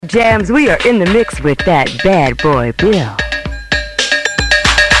Jams, we are in the mix with that bad boy Bill.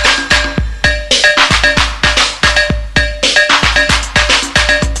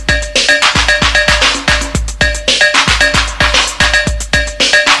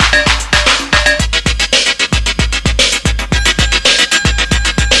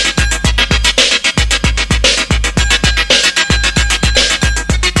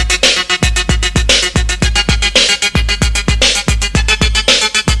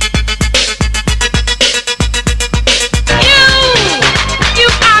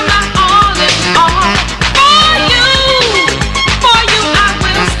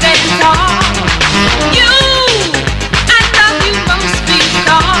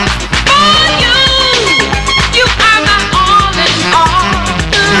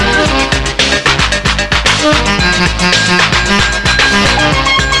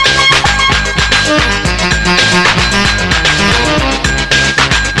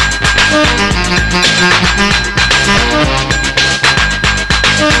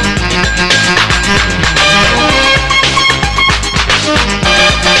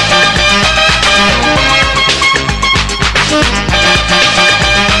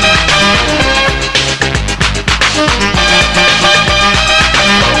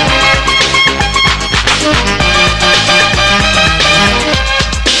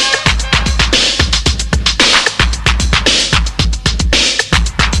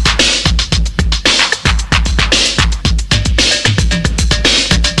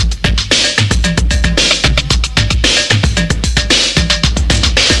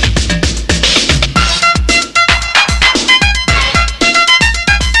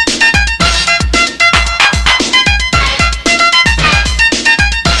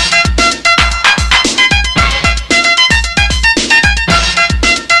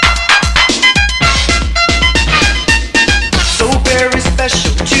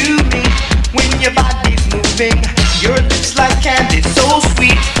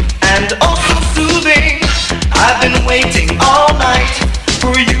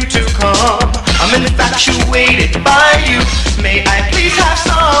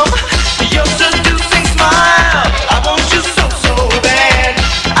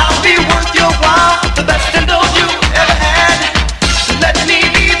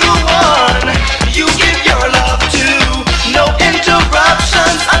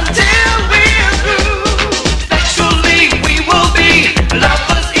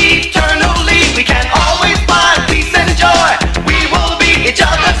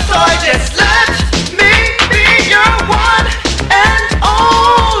 Just let me be your one and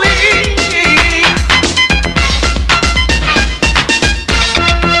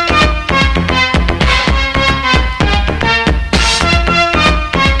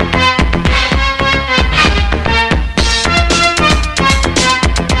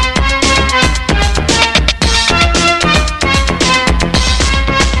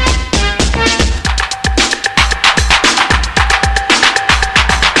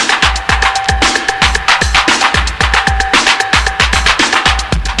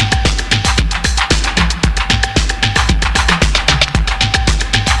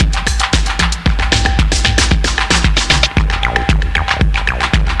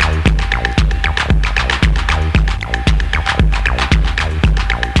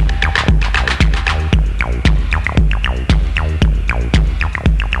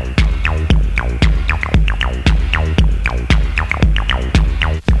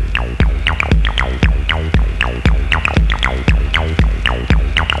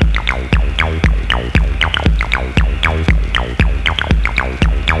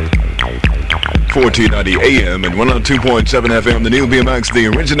WBMX AM and 102.7 FM, the new BMX, the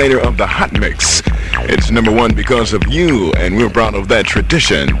originator of the hot mix. It's number one because of you, and we're proud of that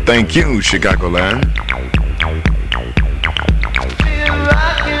tradition. Thank you, Chicagoland.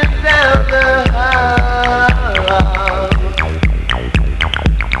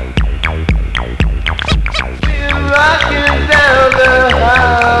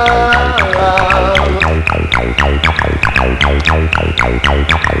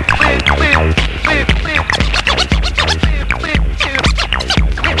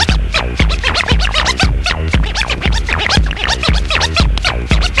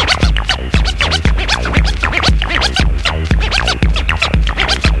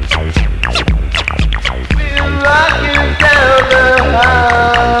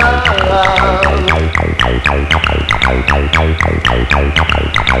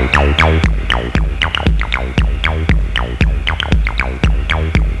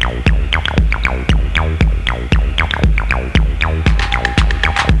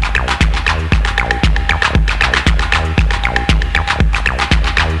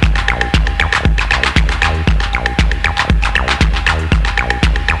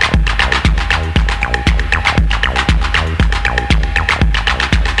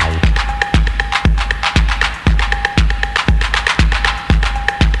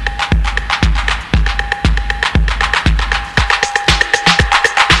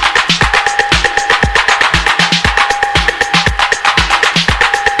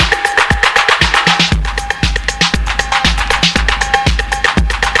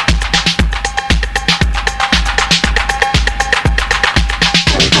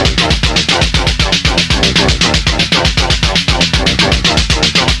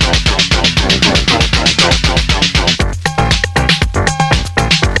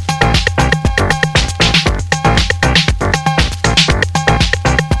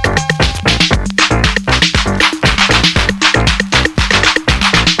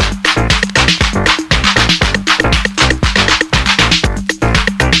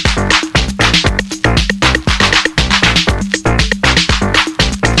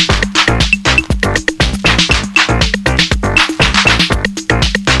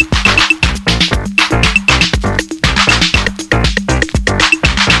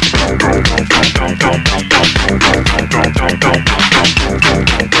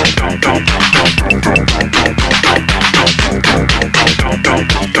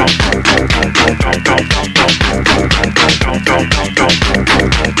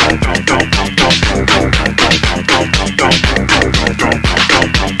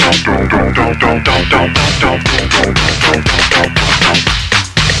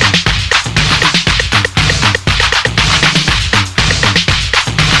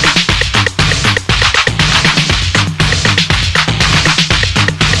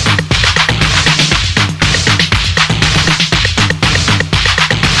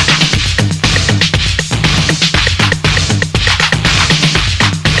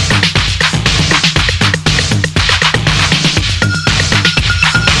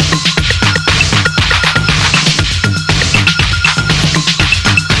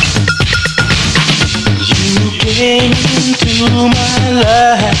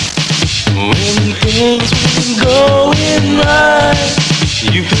 life. When things weren't going right,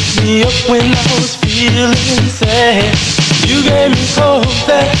 you picked me up when I was feeling sad. You gave me hope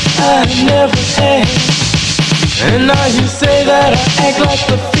that I never had. And now you say that I act like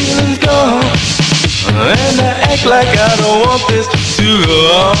the feeling's gone, and I act like I don't want this to go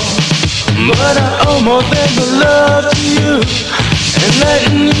on. But I owe more than the love to you, and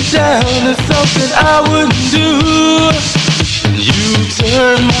letting you down is something I wouldn't do. You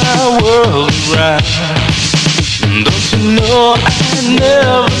turn my world around. Don't you know I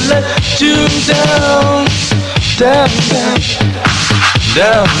never let you down, down, down,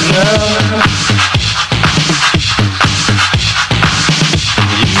 down, down.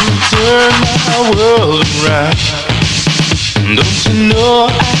 You turn my world around. Don't you know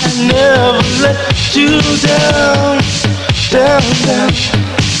I never let you down, down, down,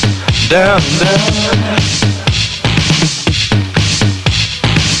 down, down.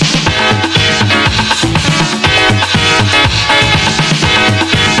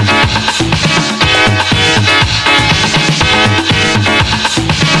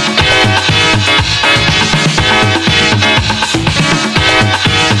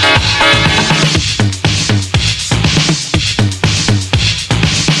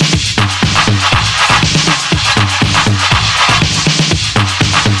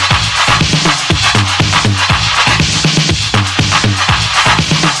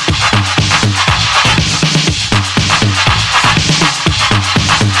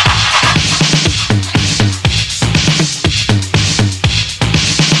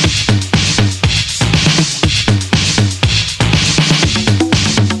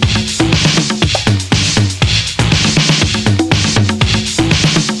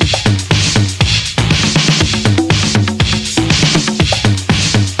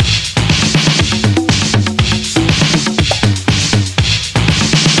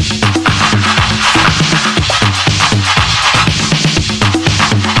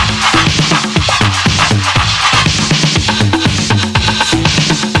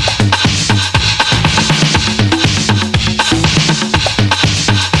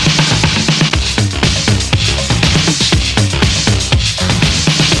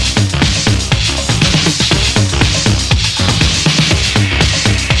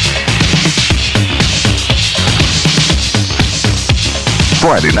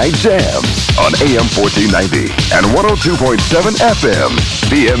 Friday Night Jams on AM 1490 and 102.7 FM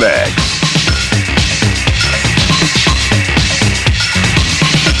BMX.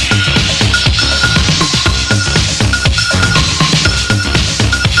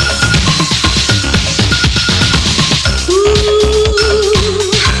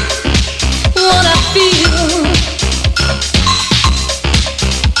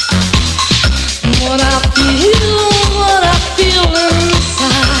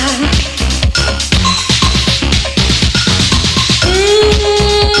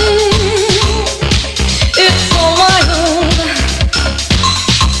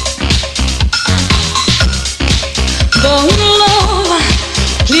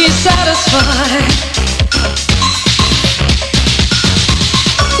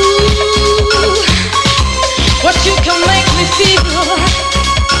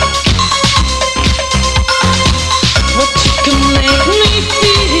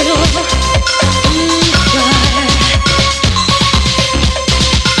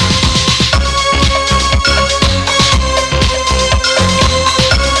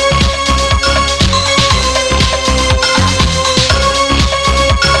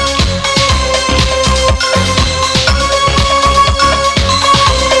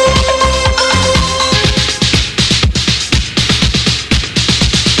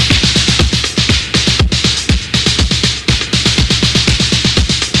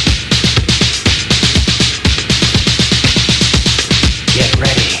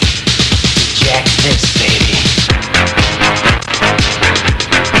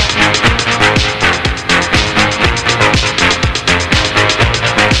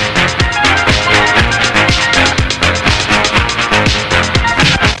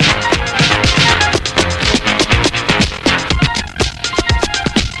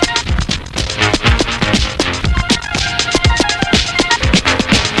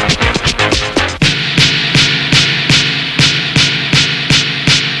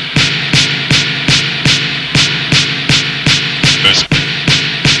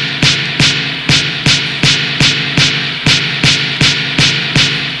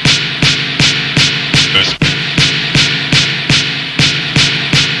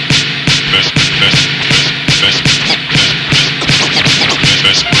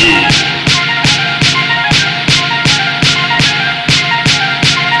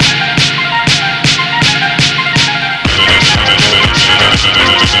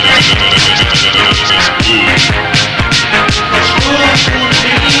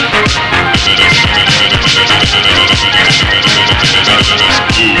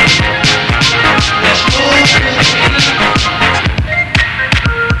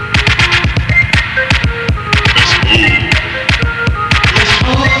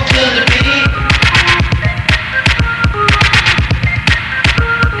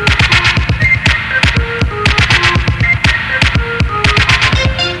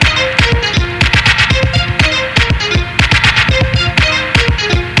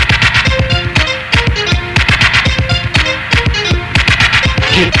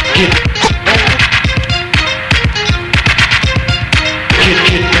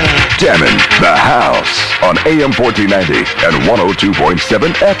 Jamming the house on AM 1490 and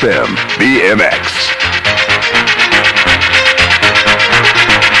 102.7 FM BMX.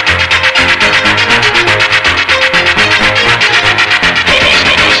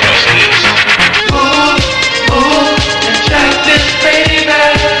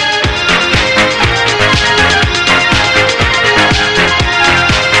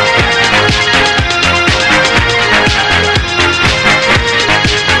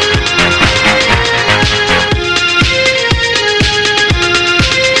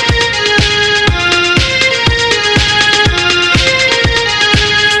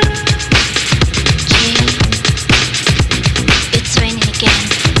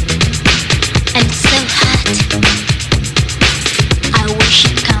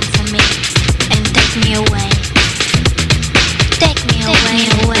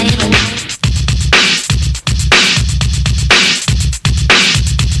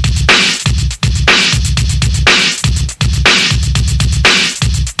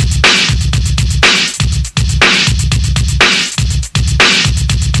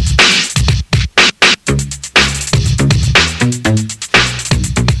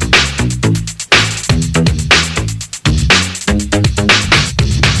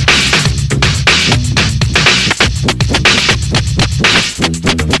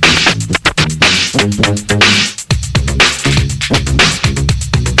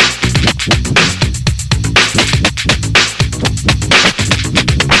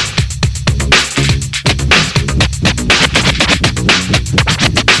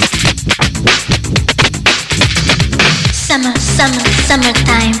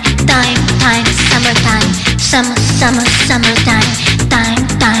 Summertime, summertime,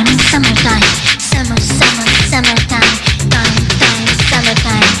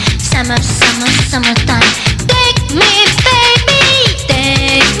 summertime, summertime, summertime. Take me, baby,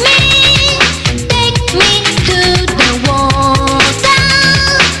 take me to the water.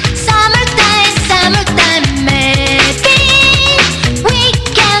 Summertime, maybe we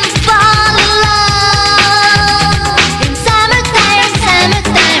can fall in love. In summertime,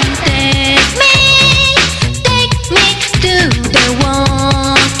 take me to the water.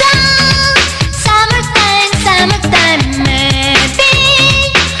 Summertime, maybe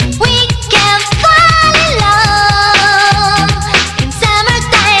we can fall in love. In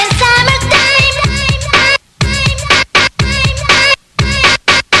summertime.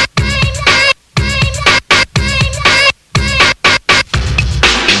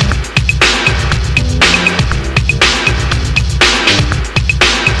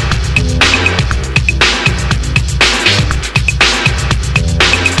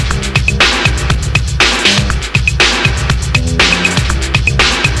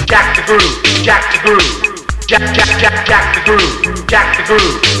 Jack the groove, jack the groove, jack the groove, jack the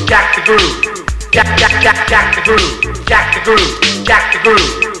groove, jack the groove, jack the groove, jack the groove,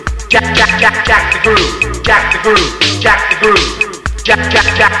 jack the groove, jack the groove, jack the groove, jack the groove,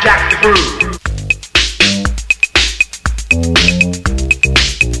 jack the groove.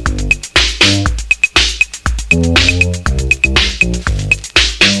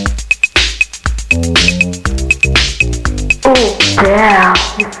 Oh, damn,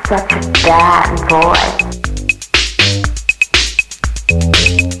 he's such a bad boy.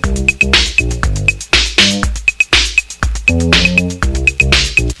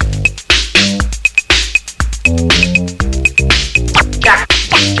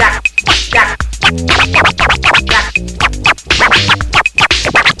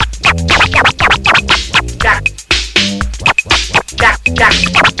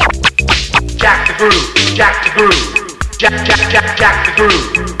 Jack the groove, jack the groove,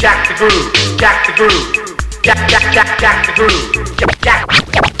 jack the groove, jack the groove, jack the groove, jack the groove,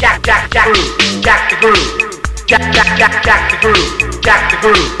 jack the groove, jack the groove, jack the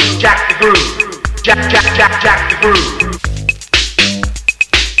groove, jack the groove, jack the groove, jack the groove.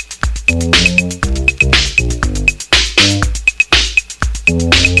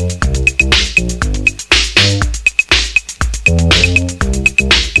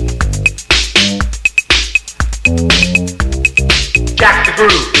 Jack the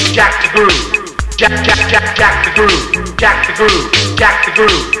groove, jack the groove, jack the groove, jack the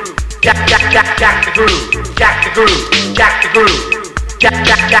groove, jack the groove, jack the groove, jack the groove,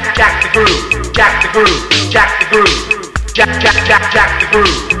 jack the groove, jack the groove, jack the groove, jack the groove, jack the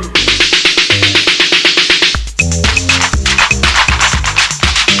groove.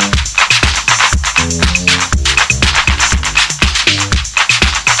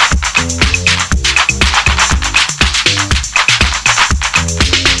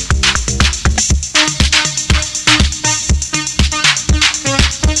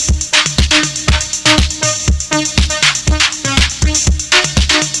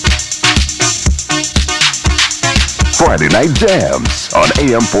 Friday Night Jams on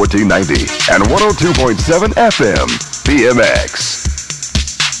AM 1490 and 102.7 FM, BMX.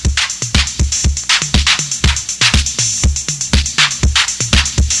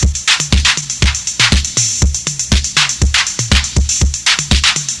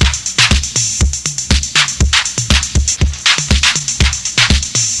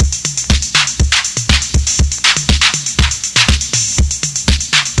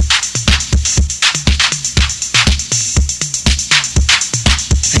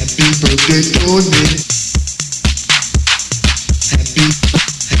 Birthday to me. Happy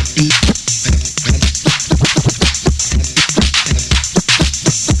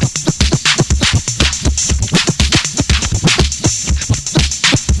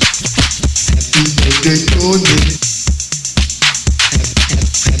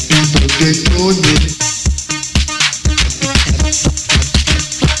birthday to me. Happy birthday to me.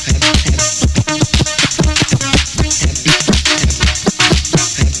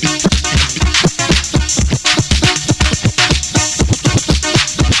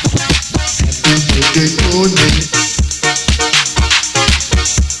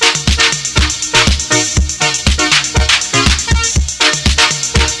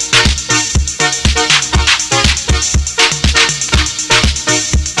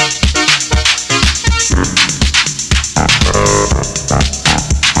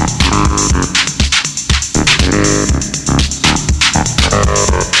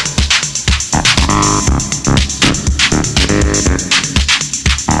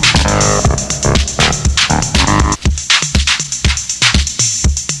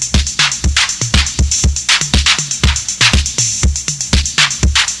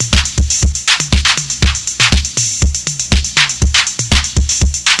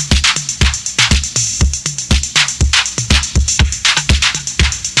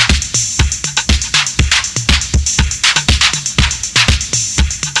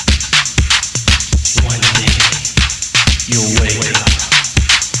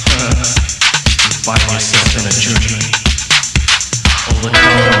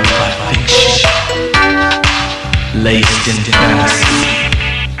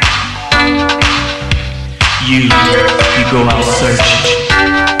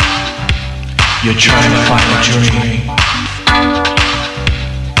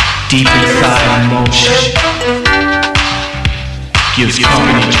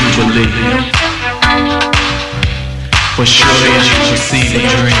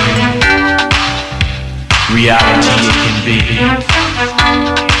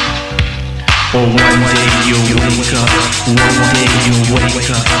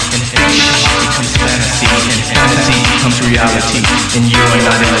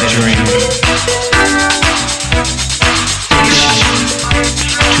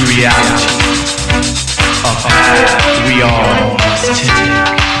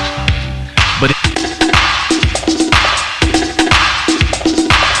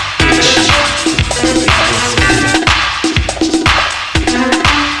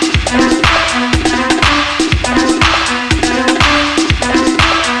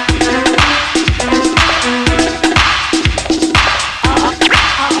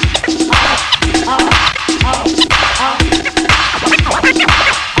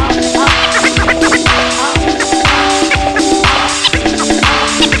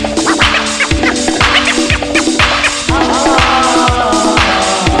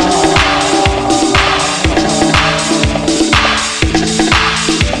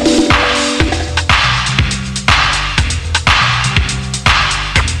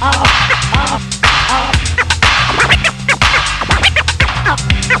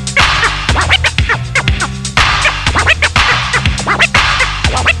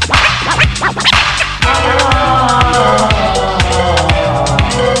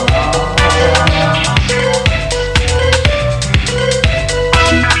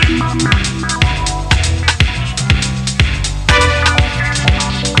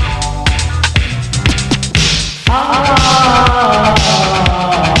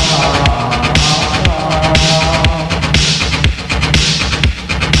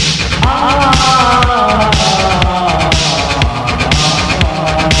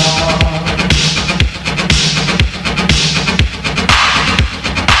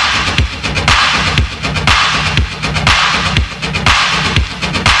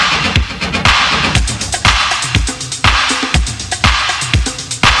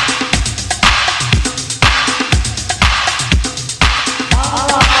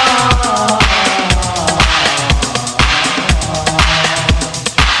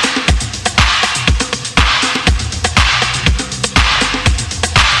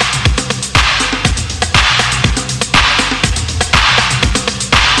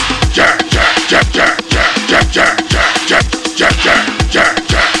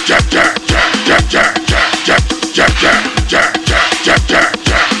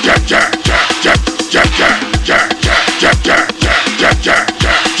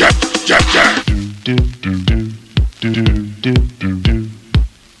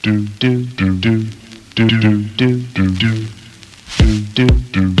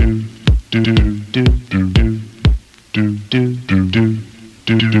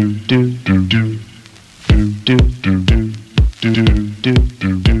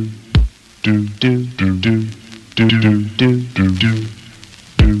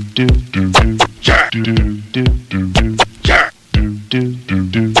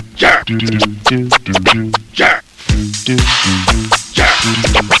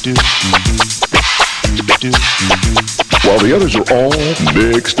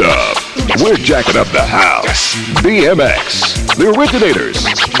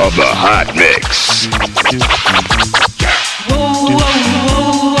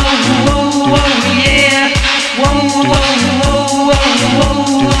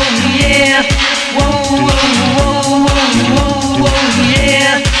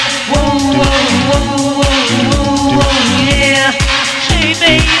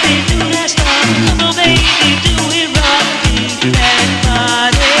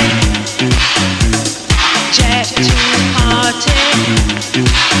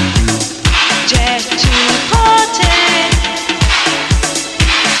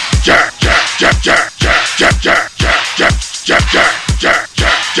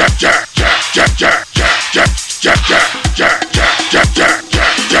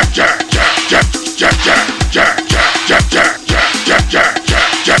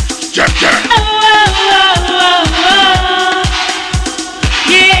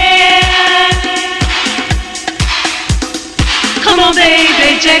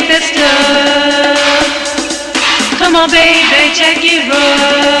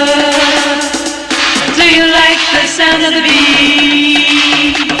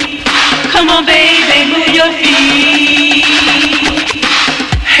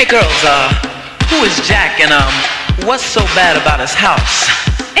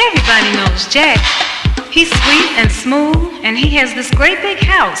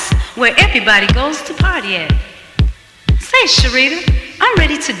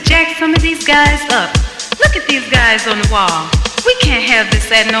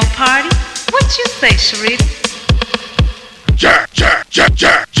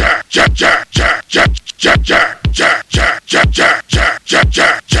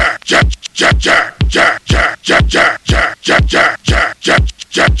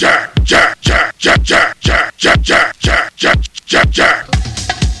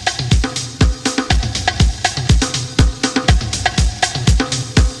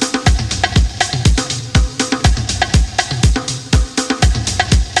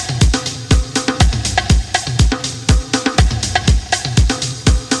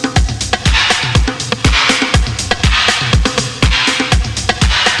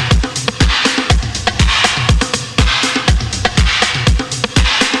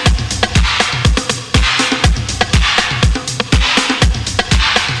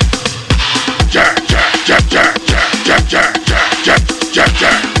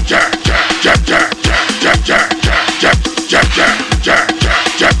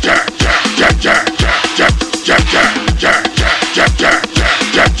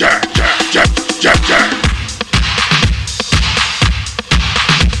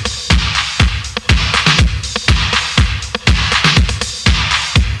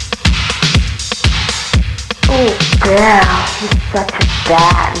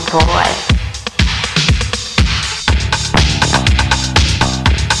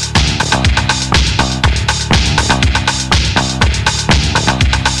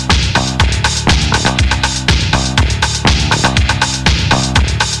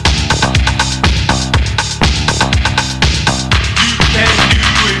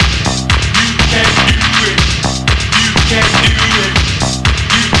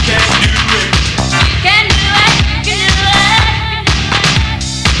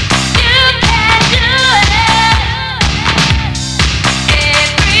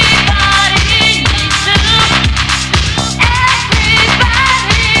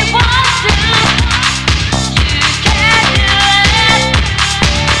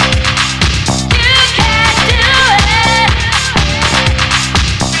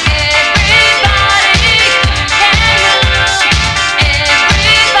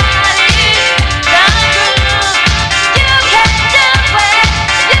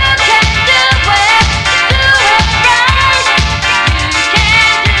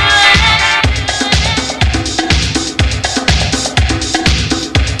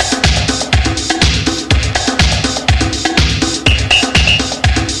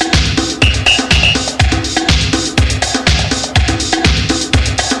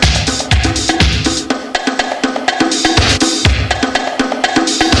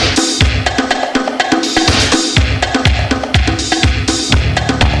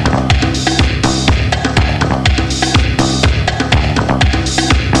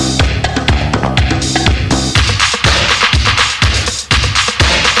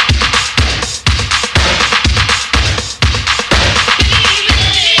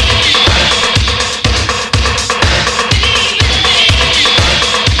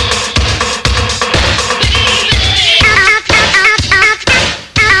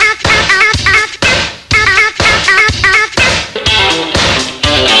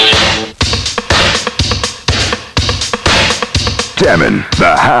 jamming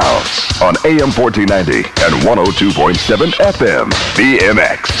the house on AM 1490 and 102.7 FM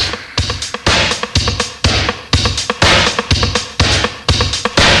BMX.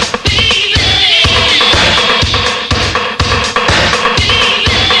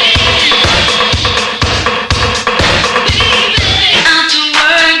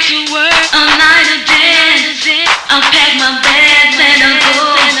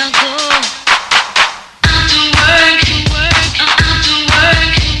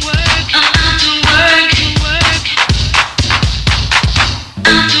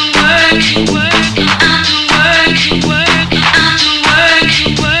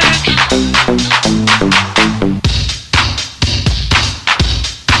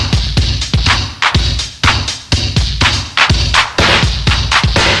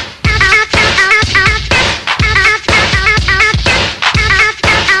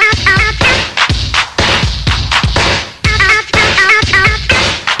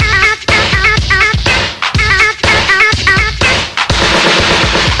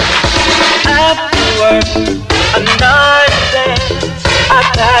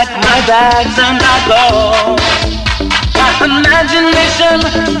 Bags and I go. My imagination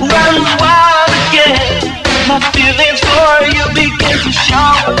runs wild again. My feelings for you begin to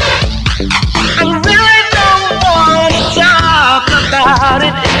show. I really don't want to talk about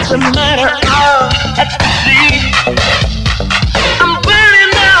it. It's a matter of ecstasy. I'm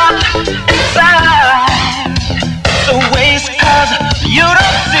burning up inside. It's a waste 'cause you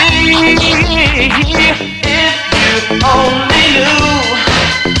don't see. If you only knew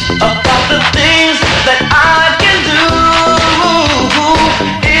about the things that I can do.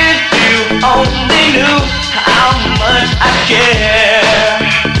 If you only knew how much I care.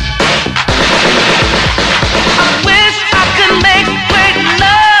 I wish I could make great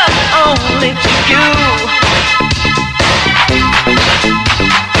love only to you.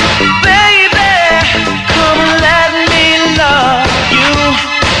 Baby, come let me love you.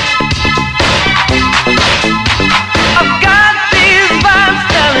 I've got these vibes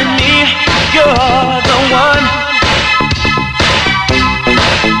telling me you're the one.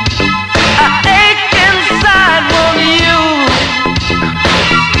 I ache inside, won't you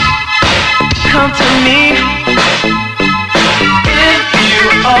come to me? If you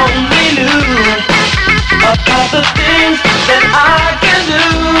only knew about the things that I can do.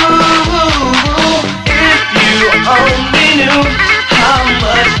 If you only knew how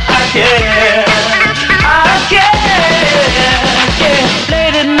much I care. I care, yeah.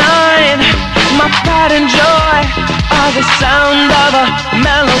 Late at night, my pride and joy are the sound of a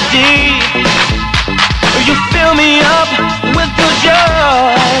melody. You fill me up with good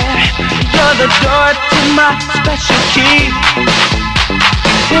joy. You're the door to my special key.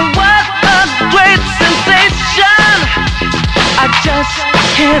 What a great sensation. I just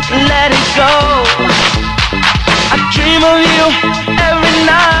can't let it go. I dream of you every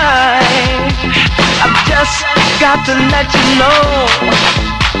night. I've just got to let you know.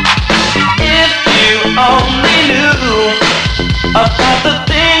 If you only knew about the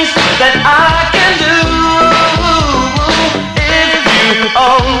things that I can do. If you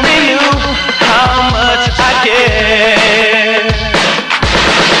only knew how much I care.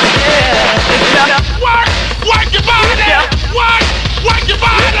 Yeah. Work your body. Work your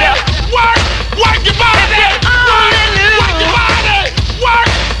body. Work your body. Work your body. Work your body.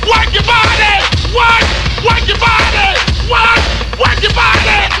 Work your body. Work your body.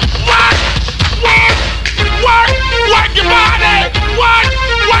 Work your body. Work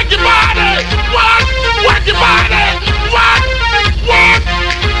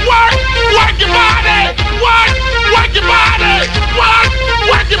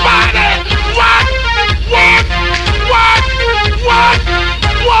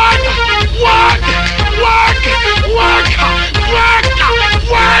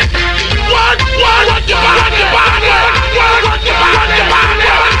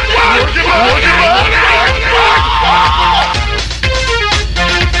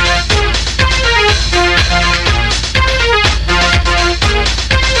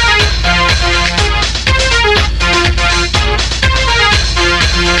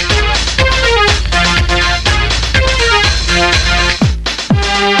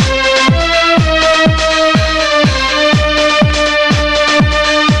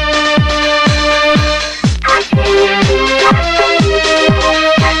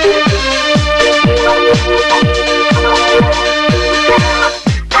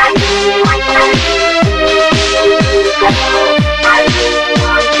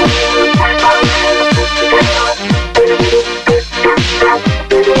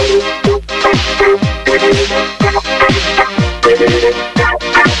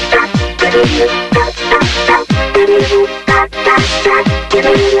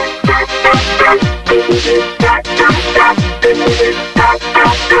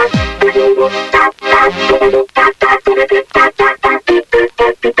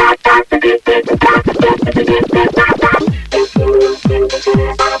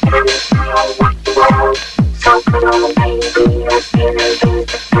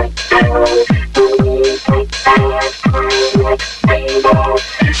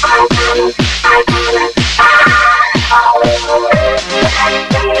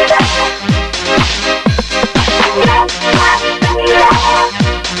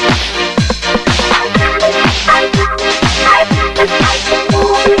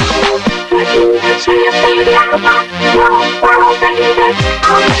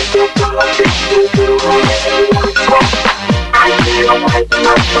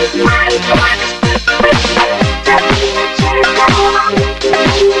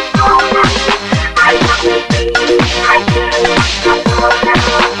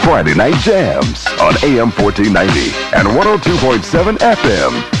Friday Night Jams on AM 1490 and 102.7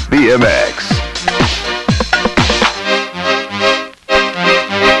 FM, BMX.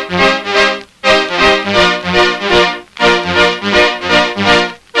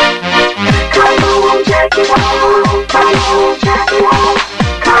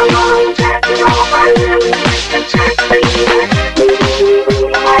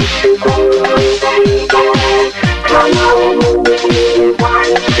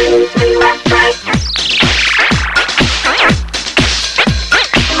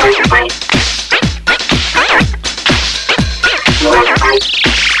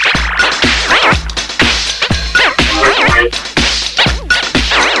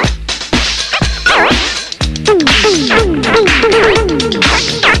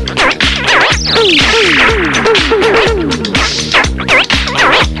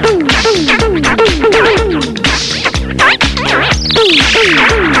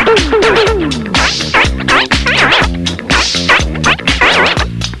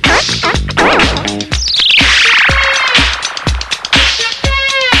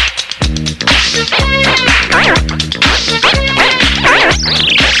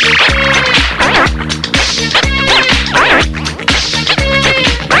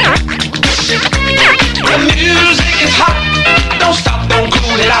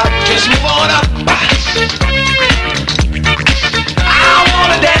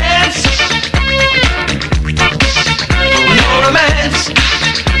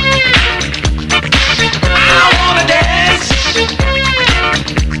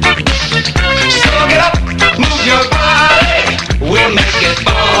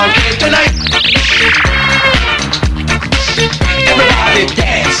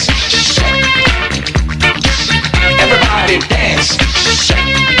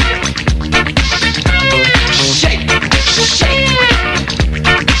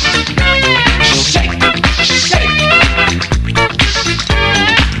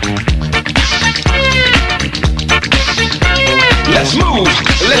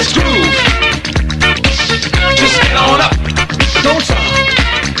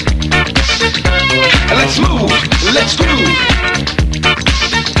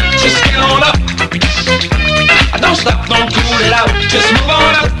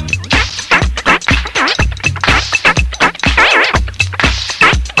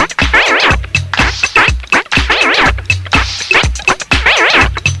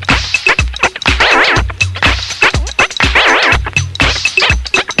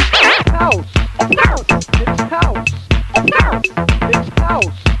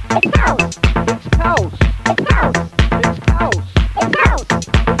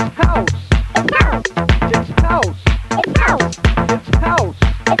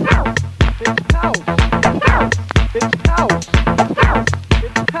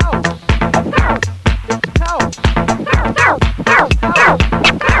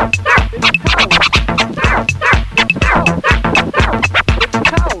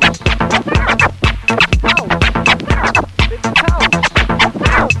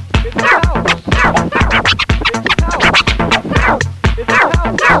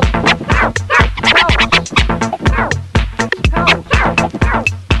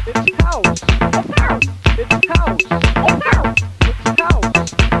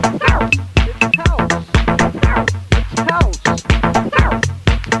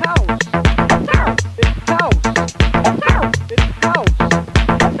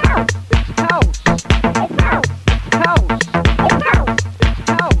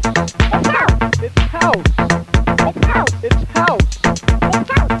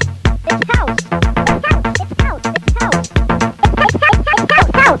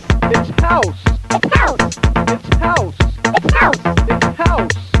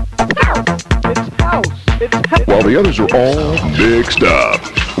 speakers are all mixed up.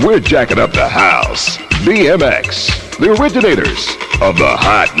 We're jacking up the house. BMX, the originators of the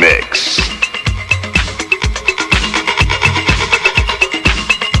hot mix.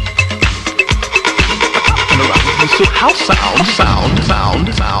 So house sound.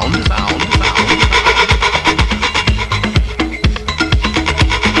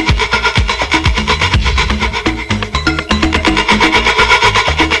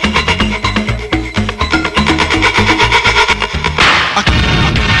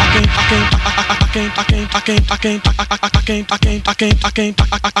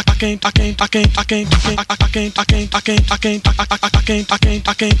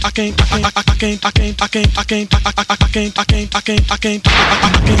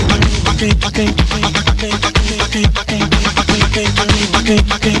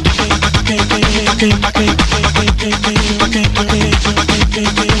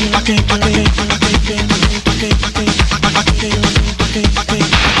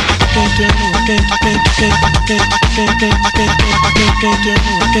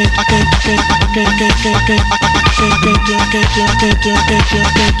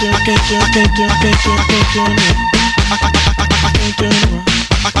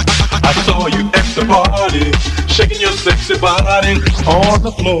 I saw you at the party, shaking your sexy body on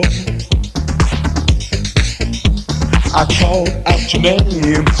the floor. I called out your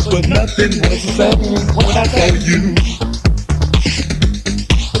name, but nothing was the same when I saw you.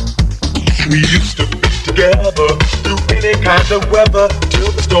 We used to be together through any kind of weather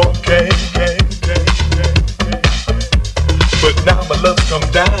till the storm came. But now my love's come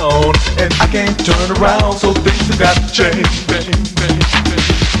down and I can't turn around, so things have got to change.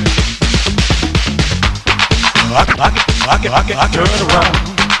 I can't turn around.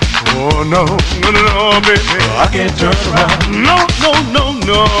 Oh no, baby, I can't turn around. No,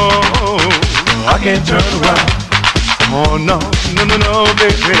 I can't turn around. Oh no,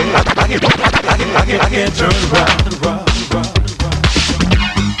 baby, I can't turn around. I can't turn around.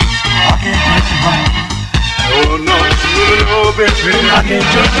 Oh no, baby, I can't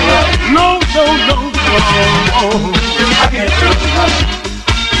turn around. No, I can't turn around.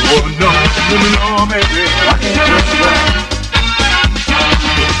 Oh no, baby, I can't turn around.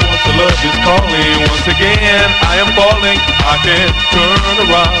 Once the love is calling, once again I am falling, I can't turn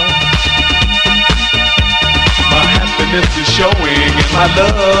around. My happiness is showing and my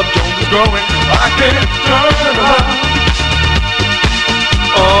love is growing, I can't turn around.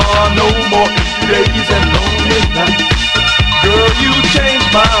 Oh, no more empty days and lonely nights. Girl, you changed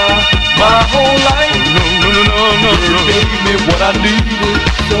my whole life. No. You gave me what I needed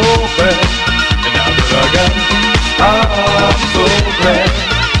so bad, and now that I got it, I'm so glad.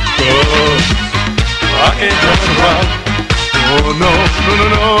 'Cause I can't turn around. Oh no,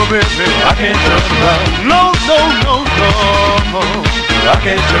 baby, I can't turn around. No, I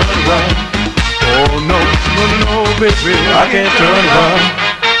can't turn around. Oh no, baby, I can't turn around.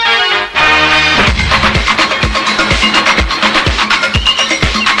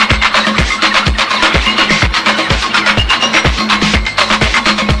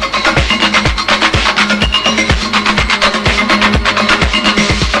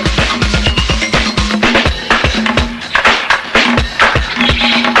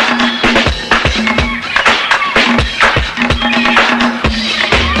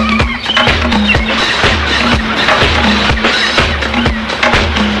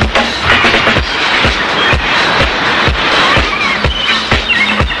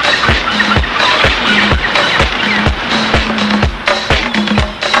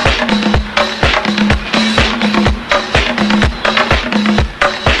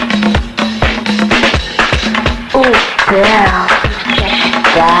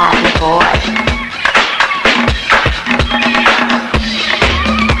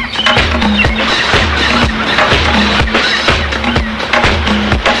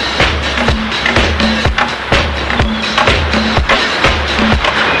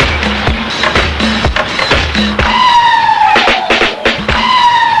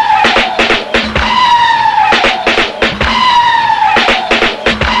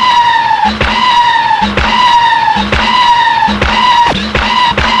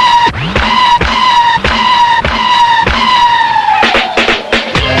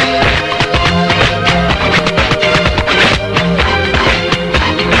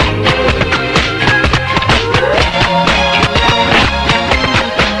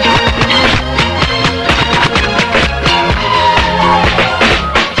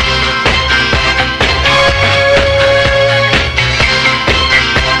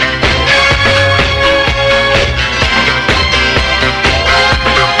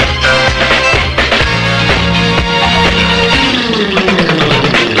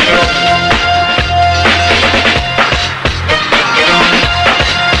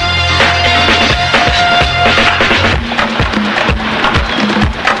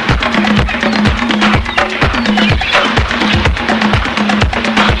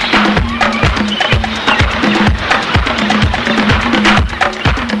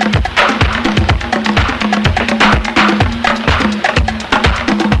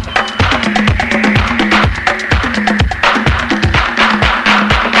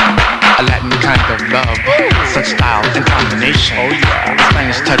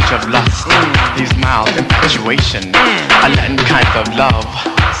 of lust leaves mild infatuation. A Latin kind of love,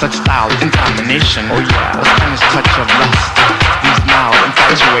 such style and domination. Oh yeah, a Spanish touch of lust leaves mild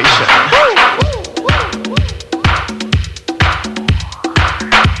infatuation.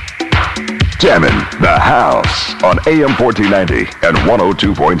 Jammin' the house on AM 1490 and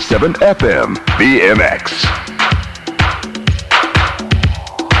 102.7 FM BMX.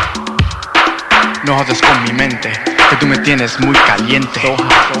 No jodas con mi mente, que tú me tienes muy caliente.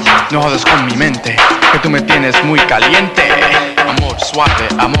 No jodas con mi mente, que tú me tienes muy caliente. Amor suave,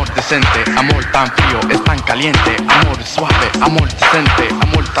 amor decente, amor tan frío, es tan caliente. Amor suave, amor decente,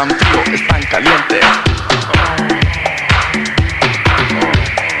 amor tan frío, es tan caliente.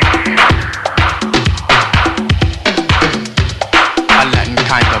 A Latin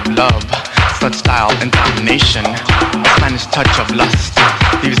kind of love, such style and domination. A Spanish touch of lust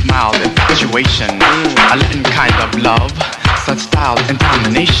leaves mild infatuation. A Latin kind of love, such style and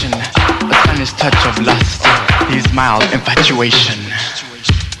domination. A Spanish touch of lust leaves mild infatuation.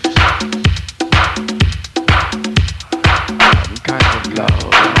 Latin kind of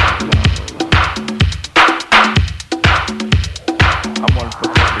love. Amor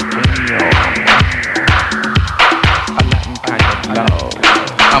puertorriqueño. A Latin kind of love.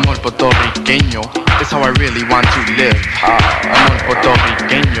 Amor puertorriqueño is how I really want to live. Amor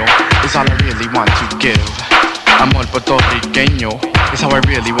puertorriqueño is all I really want to give. Amor puertorriqueño is how I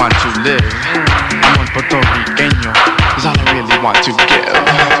really want to live. Amor puertorriqueño is all I really want to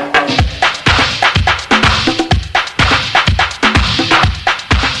give.